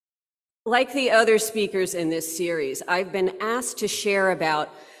Like the other speakers in this series, I've been asked to share about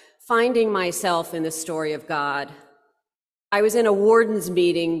finding myself in the story of God. I was in a warden's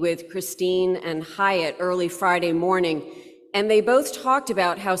meeting with Christine and Hyatt early Friday morning, and they both talked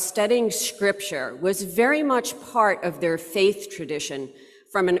about how studying scripture was very much part of their faith tradition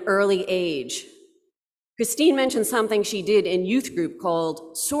from an early age. Christine mentioned something she did in youth group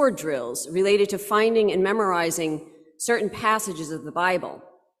called sword drills related to finding and memorizing certain passages of the Bible.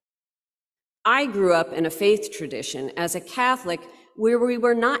 I grew up in a faith tradition as a Catholic where we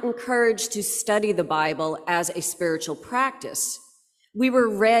were not encouraged to study the Bible as a spiritual practice. We were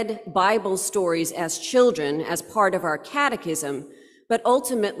read Bible stories as children as part of our catechism, but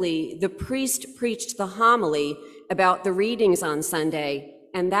ultimately the priest preached the homily about the readings on Sunday,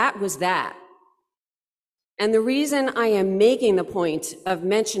 and that was that. And the reason I am making the point of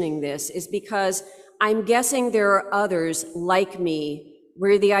mentioning this is because I'm guessing there are others like me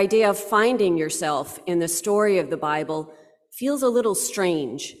where the idea of finding yourself in the story of the Bible feels a little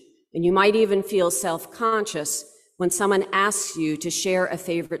strange, and you might even feel self-conscious when someone asks you to share a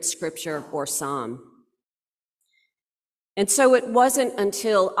favorite scripture or psalm. And so it wasn't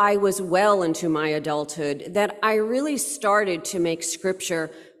until I was well into my adulthood that I really started to make scripture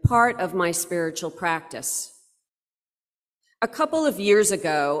part of my spiritual practice. A couple of years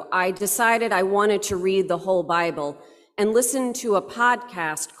ago, I decided I wanted to read the whole Bible and listen to a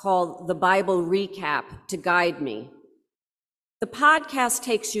podcast called The Bible Recap to guide me. The podcast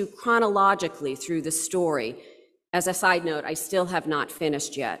takes you chronologically through the story. As a side note, I still have not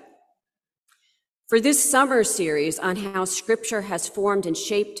finished yet. For this summer series on how scripture has formed and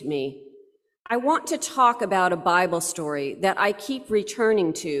shaped me, I want to talk about a Bible story that I keep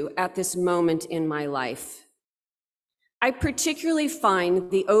returning to at this moment in my life. I particularly find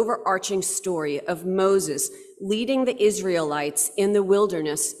the overarching story of Moses leading the Israelites in the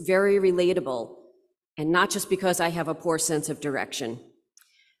wilderness very relatable, and not just because I have a poor sense of direction.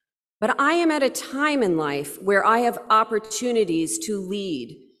 But I am at a time in life where I have opportunities to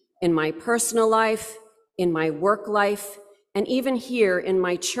lead in my personal life, in my work life, and even here in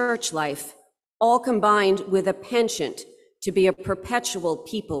my church life, all combined with a penchant to be a perpetual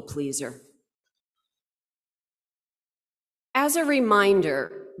people pleaser. As a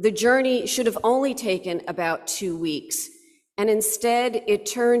reminder, the journey should have only taken about 2 weeks, and instead it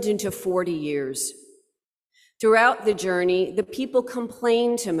turned into 40 years. Throughout the journey, the people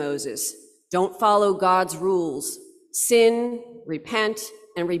complained to Moses, "Don't follow God's rules, sin, repent,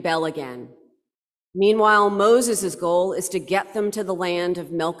 and rebel again." Meanwhile, Moses' goal is to get them to the land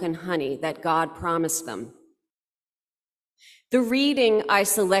of milk and honey that God promised them. The reading I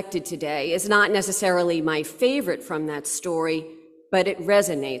selected today is not necessarily my favorite from that story, but it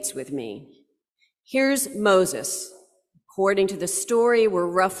resonates with me. Here's Moses. According to the story, we're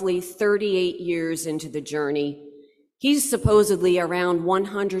roughly 38 years into the journey. He's supposedly around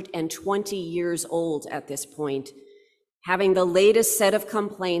 120 years old at this point, having the latest set of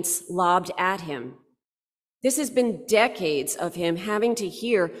complaints lobbed at him. This has been decades of him having to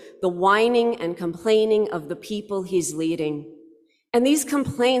hear the whining and complaining of the people he's leading. And these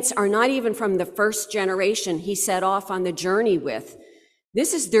complaints are not even from the first generation he set off on the journey with.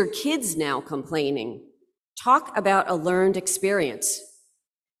 This is their kids now complaining. Talk about a learned experience.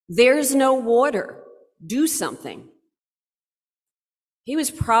 There's no water. Do something. He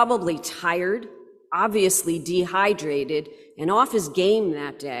was probably tired, obviously dehydrated, and off his game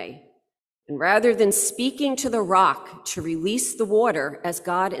that day. And rather than speaking to the rock to release the water as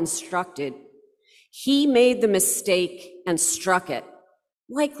God instructed, he made the mistake and struck it,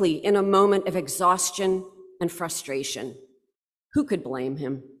 likely in a moment of exhaustion and frustration. Who could blame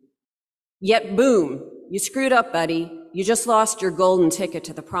him? Yet, boom, you screwed up, buddy. You just lost your golden ticket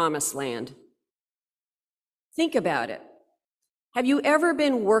to the promised land. Think about it. Have you ever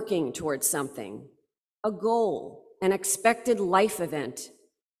been working towards something, a goal, an expected life event,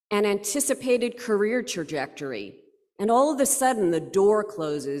 an anticipated career trajectory, and all of a sudden the door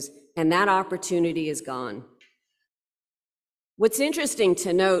closes and that opportunity is gone? What's interesting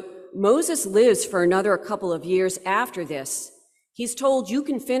to note, Moses lives for another couple of years after this. He's told, you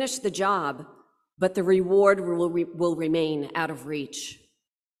can finish the job, but the reward will remain out of reach.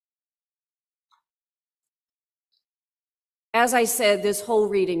 As I said, this whole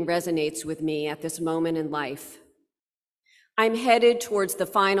reading resonates with me at this moment in life. I'm headed towards the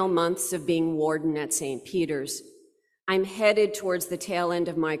final months of being warden at St. Peter's. I'm headed towards the tail end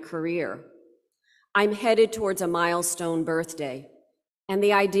of my career. I'm headed towards a milestone birthday, and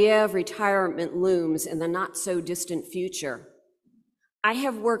the idea of retirement looms in the not-so-distant future. I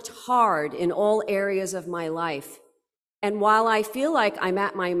have worked hard in all areas of my life, And while I feel like I'm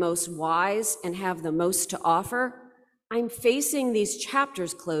at my most wise and have the most to offer, I'm facing these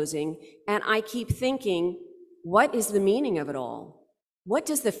chapters closing, and I keep thinking, what is the meaning of it all? What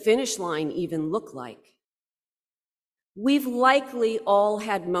does the finish line even look like? We've likely all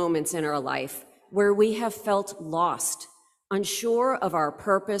had moments in our life where we have felt lost, unsure of our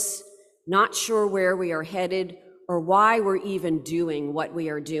purpose, not sure where we are headed, or why we're even doing what we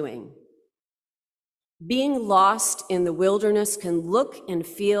are doing. Being lost in the wilderness can look and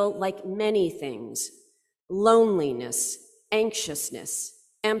feel like many things: loneliness, anxiousness,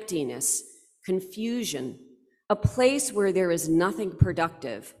 emptiness, confusion, a place where there is nothing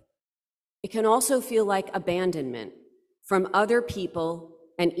productive. It can also feel like abandonment from other people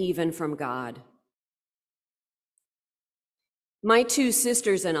and even from God. My two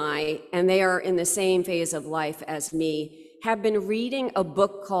sisters and I, and they are in the same phase of life as me, have been reading a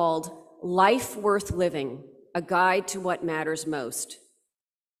book called Life Worth Living, A Guide to What Matters Most.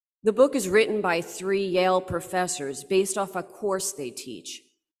 The book is written by 3 Yale professors based off a course they teach.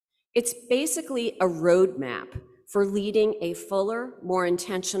 It's basically a roadmap for leading a fuller, more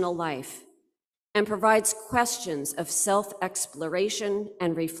intentional life, and provides questions of self-exploration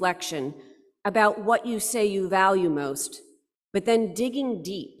and reflection about what you say you value most, but then digging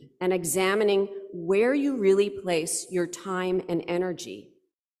deep and examining where you really place your time and energy,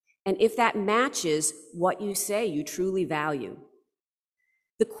 and if that matches what you say you truly value.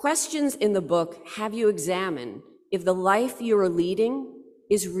 The questions in the book have you examine if the life you are leading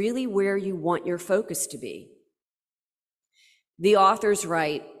is really where you want your focus to be. The authors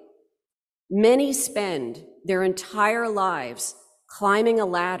write, "Many spend their entire lives climbing a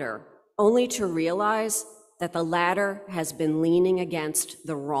ladder only to realize that the ladder has been leaning against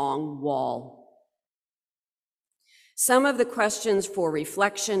the wrong wall." Some of the questions for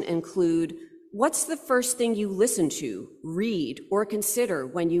reflection include, what's the first thing you listen to, read, or consider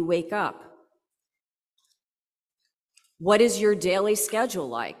when you wake up? What is your daily schedule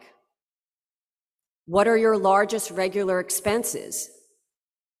like? What are your largest regular expenses?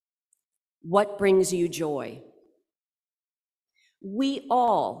 What brings you joy? We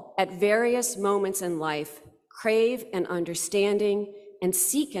all, at various moments in life, crave an understanding and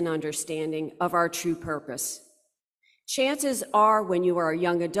seek an understanding of our true purpose. Chances are when you are a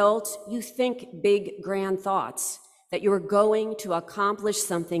young adult, you think big, grand thoughts, that you are going to accomplish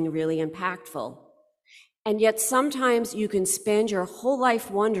something really impactful. And yet sometimes you can spend your whole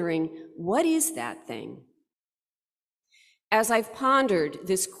life wondering, what is that thing? As I've pondered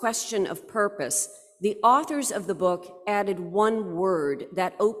this question of purpose, the authors of the book added one word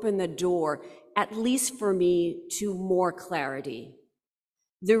that opened the door, at least for me, to more clarity.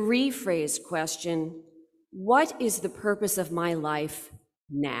 The rephrased question, what is the purpose of my life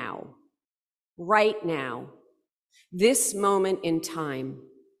now? Right now, this moment in time.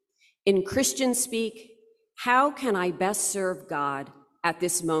 In Christian speak, how can I best serve God at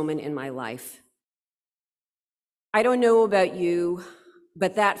this moment in my life? I don't know about you,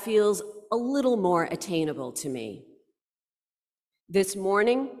 but that feels a little more attainable to me. This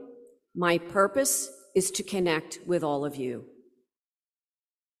morning, my purpose is to connect with all of you.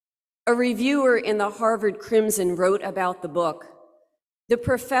 A reviewer in the Harvard Crimson wrote about the book, "The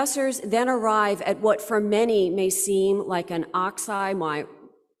professors then arrive at what for many may seem like an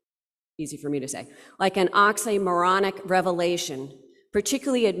oxymoronic revelation,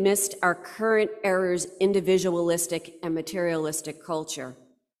 particularly amidst our current era's individualistic and materialistic culture.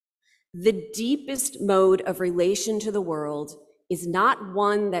 The deepest mode of relation to the world is not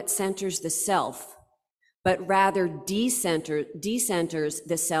one that centers the self, but rather decenters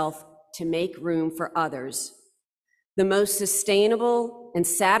the self to make room for others. The most sustainable and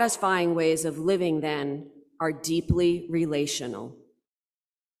satisfying ways of living, then, are deeply relational."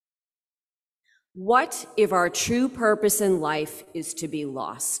 What if our true purpose in life is to be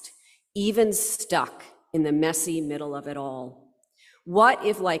lost, even stuck in the messy middle of it all? What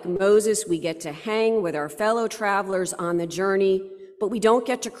if, like Moses, we get to hang with our fellow travelers on the journey, but we don't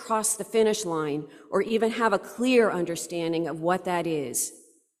get to cross the finish line or even have a clear understanding of what that is?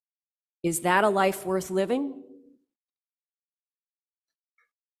 Is that a life worth living?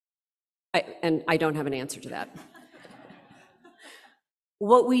 I don't have an answer to that.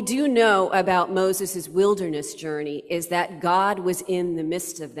 What we do know about Moses' wilderness journey is that God was in the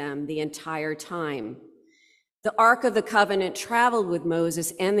midst of them the entire time. The Ark of the Covenant traveled with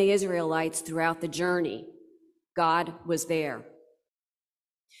Moses and the Israelites throughout the journey. God was there.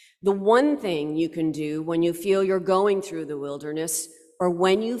 The one thing you can do when you feel you're going through the wilderness or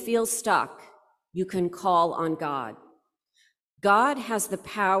when you feel stuck, you can call on God. God has the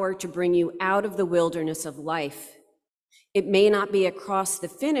power to bring you out of the wilderness of life. It may not be across the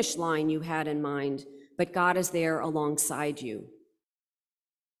finish line you had in mind, but God is there alongside you.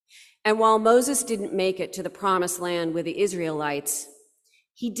 And while Moses didn't make it to the promised land with the Israelites,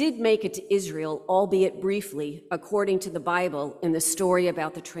 he did make it to Israel, albeit briefly, according to the Bible in the story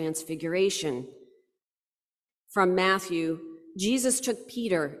about the Transfiguration. From Matthew, Jesus took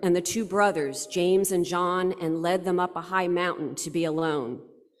Peter and the two brothers, James and John, and led them up a high mountain to be alone.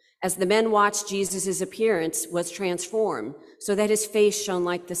 As the men watched, Jesus' appearance was transformed so that his face shone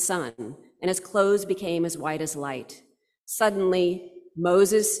like the sun and his clothes became as white as light. Suddenly,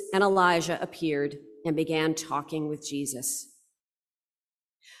 Moses and Elijah appeared and began talking with Jesus.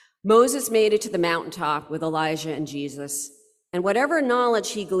 Moses made it to the mountaintop with Elijah and Jesus, and whatever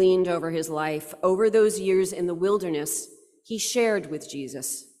knowledge he gleaned over his life, over those years in the wilderness, he shared with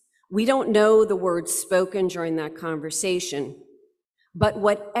Jesus. We don't know the words spoken during that conversation, but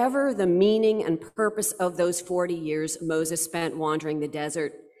whatever the meaning and purpose of those 40 years Moses spent wandering the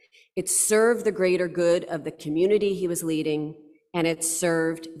desert, it served the greater good of the community he was leading, and it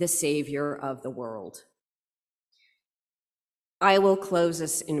served the Savior of the world. I will close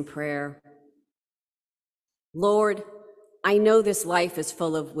us in prayer. Lord, I know this life is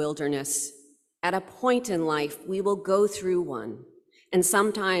full of wilderness. At a point in life, we will go through one and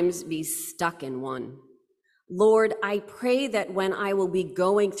sometimes be stuck in one. Lord, I pray that when I will be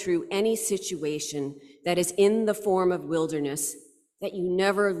going through any situation that is in the form of wilderness, that you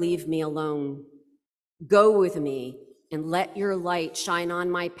never leave me alone. Go with me and let your light shine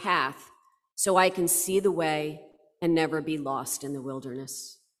on my path so I can see the way and never be lost in the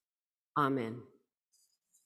wilderness. Amen.